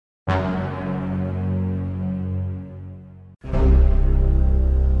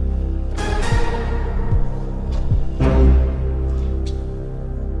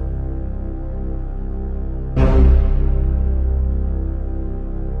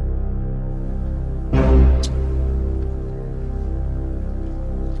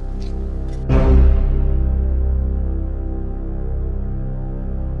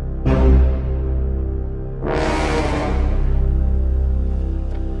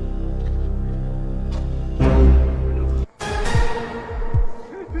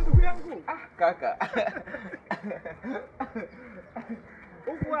kaka.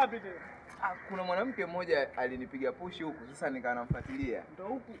 Huku wapi tena? Kuna mwanamke mmoja alinipiga push huku, sasa nikawa namfuatilia. Ndio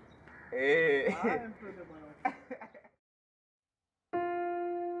huku. Twende bwana.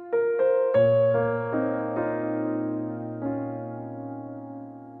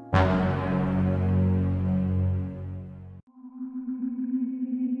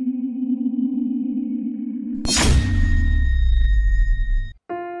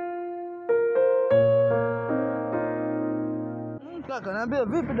 Kaka, niambie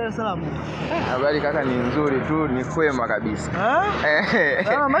vipi Dar es Salaam? Habari kaka, ni nzuri tu, ni kwema kabisa.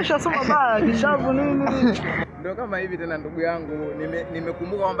 Maisha sio mabaya, kishavu nini? Ndio kama hivi tena ndugu yangu,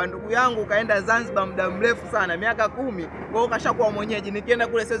 nimekumbuka kwamba ndugu yangu kaenda Zanzibar muda mrefu sana, miaka 10. Kwa hiyo kashakuwa mwenyeji, nikienda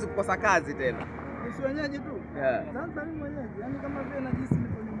kule siwezi kukosa kazi tena. Si wenyeji tu? Zanzibar ni mwenyeji, yani kama vile najisi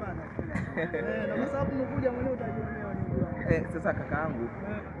niko nyumbani. Na kwa sababu mkuja mwenyewe utajionea wenyewe. Sasa kakaangu,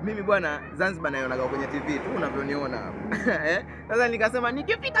 mimi bwana Zanzibar naionaga kwenye TV tu unavyoniona hapo. Sasa nikasema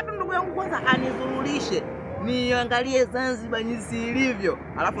nikifika tu ndugu yangu kwanza anizurulishe, niangalie Zanzibar jinsi ilivyo,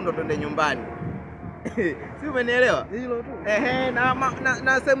 alafu ndo twende nyumbani. Si umenielewa? Hilo tu.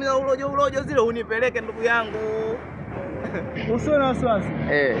 Na sehemu za ulojo zile unipeleke ndugu yangu. Usiwe na wasiwasi.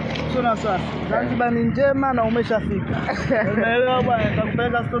 Usiwe na wasiwasi. Zanzibar ni njema na umeshafika. Umeelewa bwana?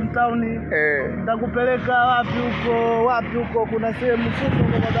 Nitakupeleka Stone Town. Nitakupeleka wapi huko kuna sehemu fupi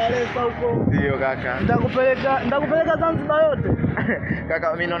huko Dar es Salaam huko. Ndio kaka. Nitakupeleka Zanzibar yote.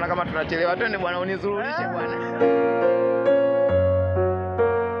 Kaka, mimi naona kama tunachelewa, twende bwana, unizurulishe bwana.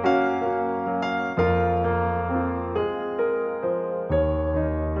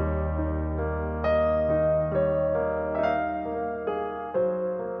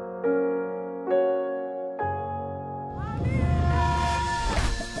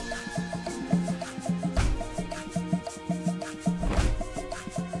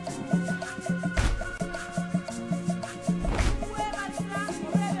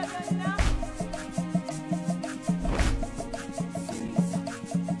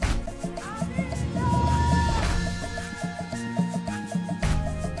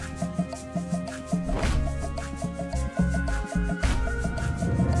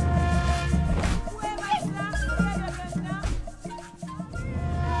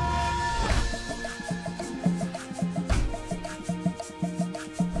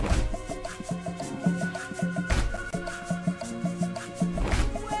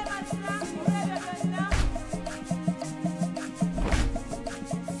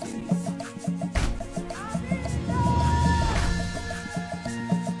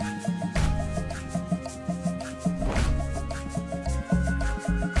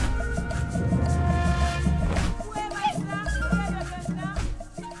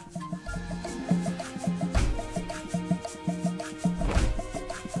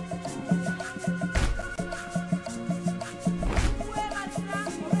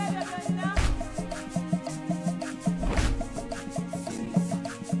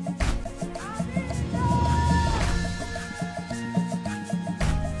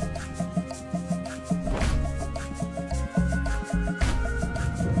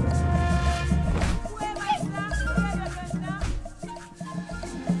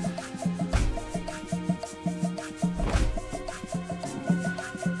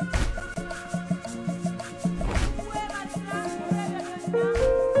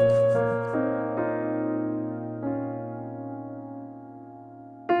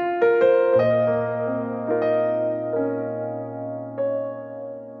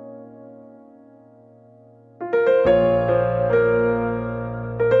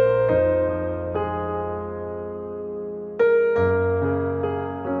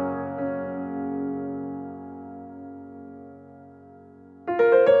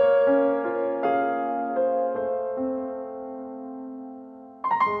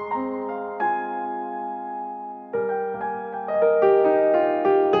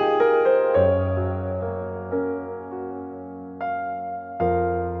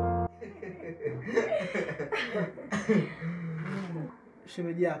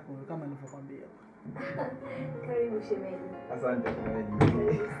 Shemeji yako kama nilivyokuambia. Karibu shemeji. Asante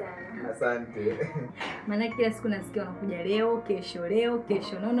shemeji. Asante. Maana kila siku nasikia unakuja leo,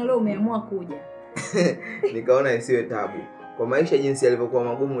 kesho. Naona leo umeamua kuja. Nikaona isiwe tabu. Kwa maisha jinsi yalivyokuwa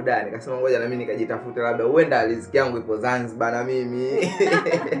magumu ndani, nikasema ngoja na mimi nikajitafuta, labda huenda riziki yangu ipo Zanzibar na mimi.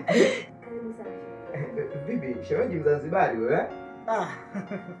 Karibu sana. Bibi, shemeji Mzanzibari wewe?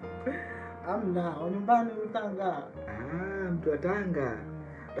 Amna, nyumbani Tanga. Mtu wa Tanga.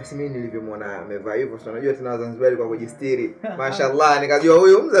 Basi mimi nilivyomwona amevaa hivyo, sio unajua tena Wazanzibari kwa kujistiri. Mashaallah, nikajua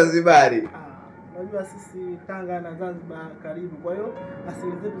huyu Mzanzibari. unajua sisi Tanga na Zanzibar karibu, kwa hiyo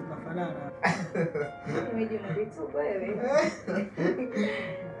asili zetu zinafanana. Shemeji una vitu wewe.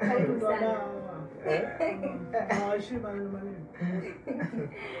 Karibu sana. Heshima ni maneno.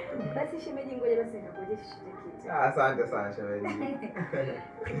 Basi shemeji, ngoja basi nikakuonyeshe kitu. Asante sana shemeji.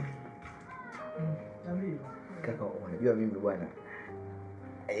 Nabii. Kaka, unajua mimi bwana,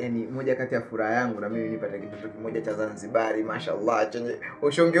 yaani moja kati ya furaha yangu na mimi nipate kitu kimoja cha Zanzibari, mashallah, chenye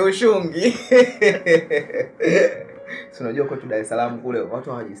ushungi. Si unajua kwa Dar es Salaam kule watu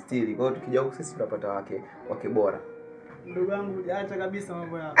hawajistiri. Kwa hiyo tukija huku sisi tunapata wake bora. Ndugu yangu hujaacha kabisa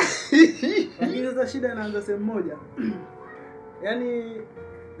mambo yako. Lakini sasa shida inaanza sehemu moja. Yaani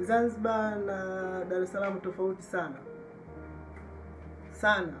Zanzibar na Dar es Salaam tofauti sana.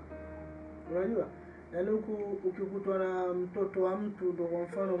 Sana. Unajua? Yaani huku ukikutwa na mtoto wa mtu, ndo kwa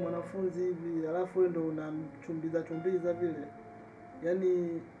mfano mwanafunzi hivi, alafu wewe ndo unamchumbiza vile.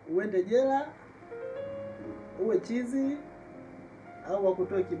 Yaani uende jela, uwe chizi au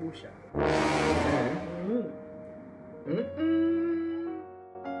wakutoe kibusha.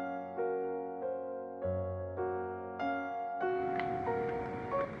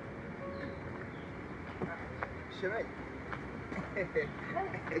 Shemeji.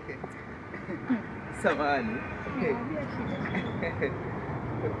 Samahani.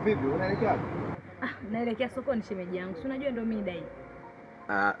 Vipi unaelekea wapi? Naelekea sokoni shemeji yangu. Si unajua ndio mida hii.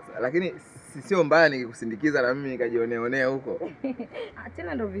 Lakini sio mbaya nikikusindikiza na mimi nikajionea huko.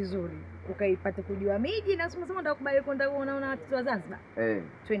 Tena ndio vizuri. Ukaipate kujua miji na sema utakubali kwenda unaona watu wa Zanzibar.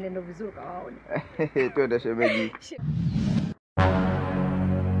 Twende ndio vizuri kawaone. Twende shemeji.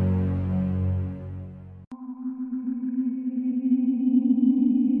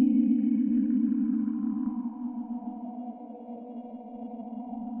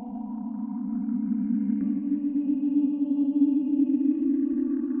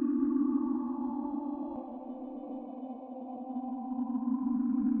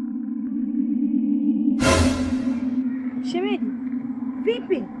 Shemeji,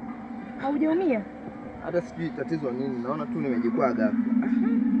 vipi? Haujaumia? Hata sijui tatizo nini, naona tu nimejikwaa ghafla.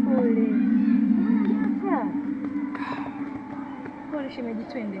 Pole. Pole shemeji,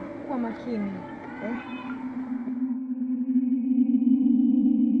 twende. Kuwa makini.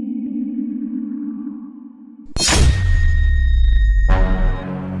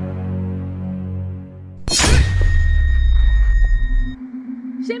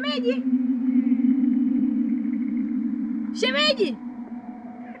 Shemeji! Shemeji!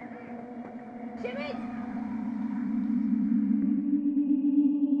 Shemeji!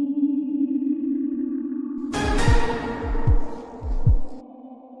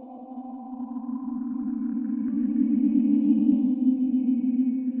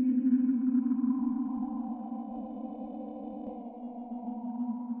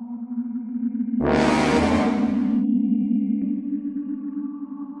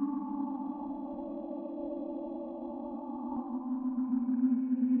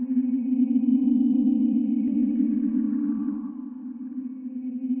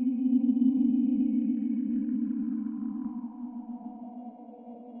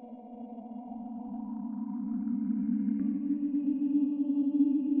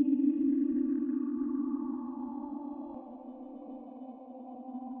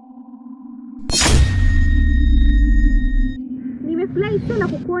 Nimefurahi sana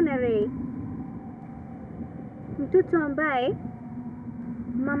kukuona Ray. Mtoto ambaye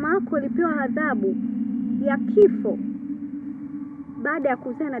mama yako alipewa adhabu ya kifo baada ya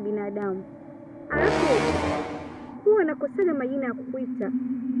kuzaa na binadamu. Alafu huwa nakosaga majina ya kukuita.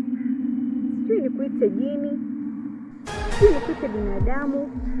 Sijui nikuite jini, sijui nikuite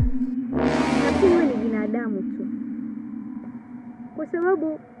binadamu, lakini wewe ni binadamu tu. Kwa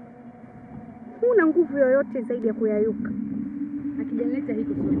sababu huna nguvu yoyote zaidi ya kuyayuka. Akijaleta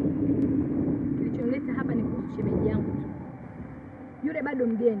hiko swali. Kilichonileta hapa ni kuhusu shemeji yangu tu. Yule bado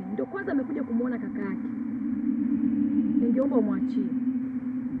mgeni, ndio kwanza amekuja kumuona kaka yake. Ningeomba umwachie.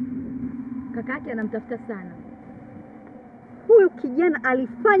 Kaka yake anamtafuta sana. Huyu kijana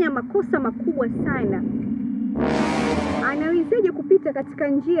alifanya makosa makubwa sana. Anawezaje kupita katika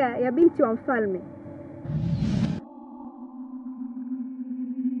njia ya binti wa mfalme?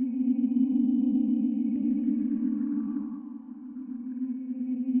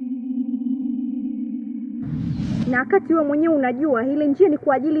 Na wakati wewe mwenyewe unajua ile njia ni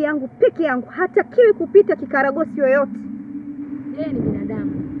kwa ajili yangu peke yangu, hatakiwi kupita kikaragosi yoyote. Yeye ni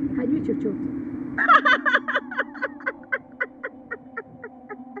binadamu, hajui chochote.